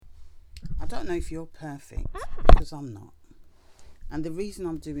don't know if you're perfect, because I'm not. And the reason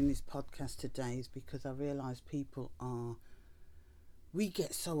I'm doing this podcast today is because I realise we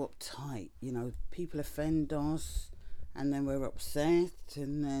get so uptight, people offend us and then we're upset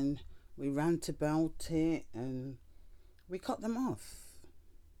and then we rant about it and we cut them off.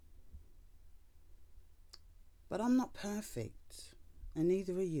 But I'm not perfect, and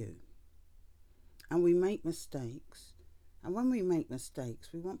neither are you. And we make mistakes. And when we make mistakes,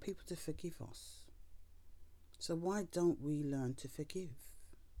 we want people to forgive us. So why don't we learn to forgive?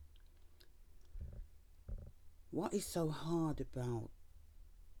 What is so hard about,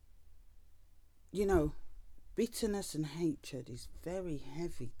 bitterness and hatred is very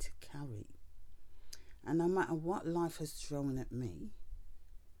heavy to carry. And no matter what life has thrown at me,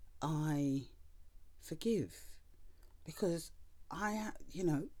 I forgive. Because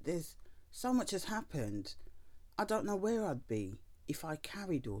there's so much has happened. I don't know where I'd be if I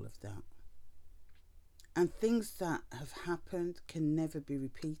carried all of that. And things that have happened can never be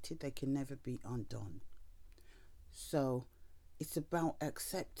repeated. They can never be undone. So it's about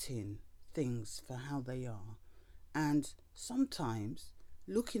accepting things for how they are. And sometimes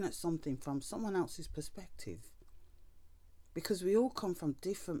looking at something from someone else's perspective. Because we all come from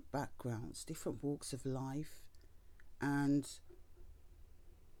different backgrounds, different walks of life and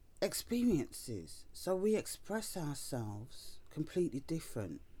experiences. So we express ourselves completely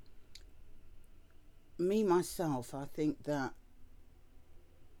different. Me, myself, I think that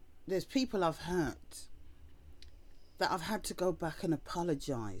there's people I've hurt that I've had to go back and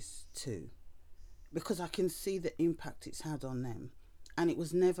apologise to because I can see the impact it's had on them. And it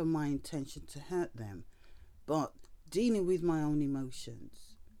was never my intention to hurt them. But dealing with my own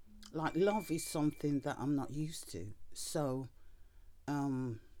emotions, like love is something that I'm not used to. So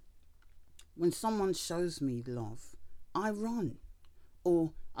when someone shows me love, I run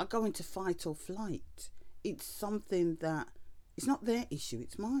or I go into fight or flight. It's something that it's not their issue,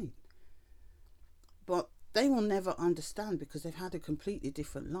 it's mine. But they will never understand because they've had a completely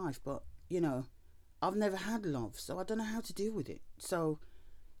different life. But, I've never had love, so I don't know how to deal with it. So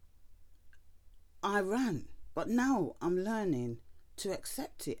I ran. But now I'm learning to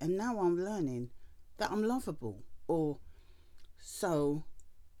accept it. And now I'm learning that I'm lovable. Or so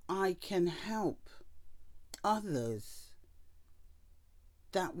I can help others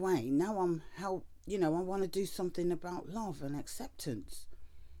that way. Now I want to do something about love and acceptance.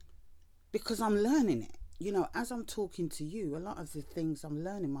 Because I'm learning it. As I'm talking to you, a lot of the things I'm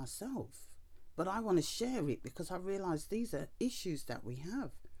learning myself. But I want to share it because I realise these are issues that we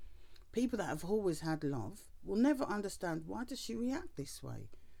have. People that have always had love will never understand why does she react this way.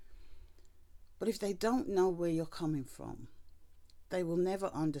 But if they don't know where you're coming from, they will never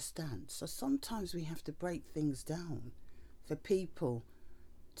understand. So sometimes we have to break things down for people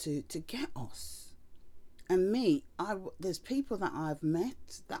to get us. And me, there's people that I've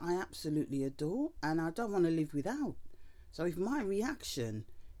met that I absolutely adore and I don't want to live without. So if my reaction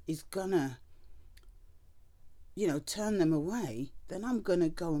is gonna turn them away, then I'm going to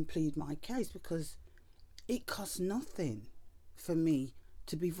go and plead my case because it costs nothing for me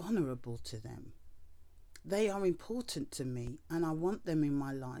to be vulnerable to them. They are important to me and I want them in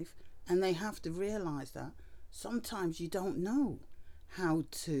my life, and they have to realise that sometimes you don't know how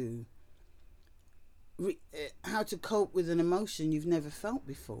to cope with an emotion you've never felt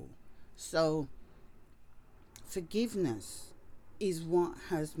before. So forgiveness is what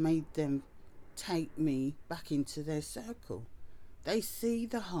has made them take me back into their circle. They see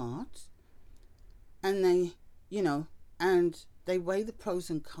the heart and they weigh the pros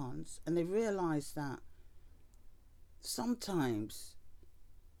and cons, and they realise that sometimes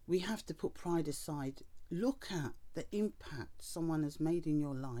we have to put pride aside. Look at the impact someone has made in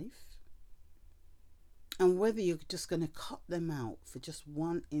your life and whether you're just going to cut them out for just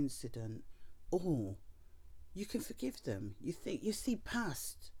one incident or you can forgive them. You see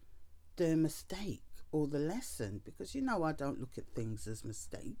past the mistake or the lesson, because I don't look at things as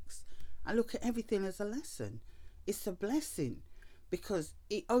mistakes. I look at everything as a lesson. It's a blessing because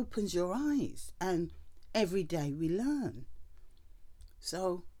it opens your eyes, and every day we learn.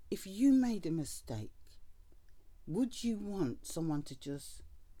 So if you made a mistake, would you want someone to just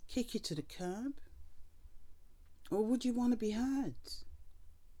kick you to the curb? Or would you want to be heard?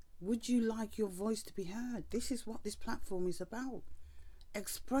 Would you like your voice to be heard? This is what this platform is about.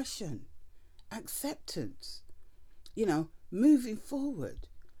 Expression, acceptance, moving forward,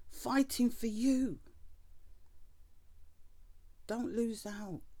 fighting for you. Don't lose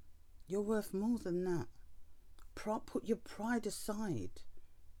out. You're worth more than that. Put your pride aside.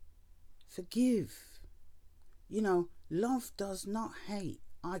 Forgive. Love does not hate.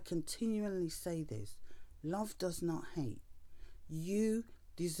 I continually say this. Love does not hate. You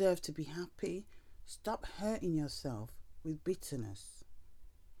deserve to be happy. Stop hurting yourself with bitterness.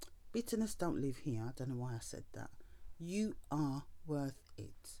 Bitterness don't live here. I don't know why I said that. You are worth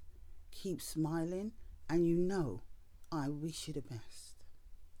it. Keep smiling, and you know I wish you the best.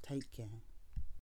 Take care.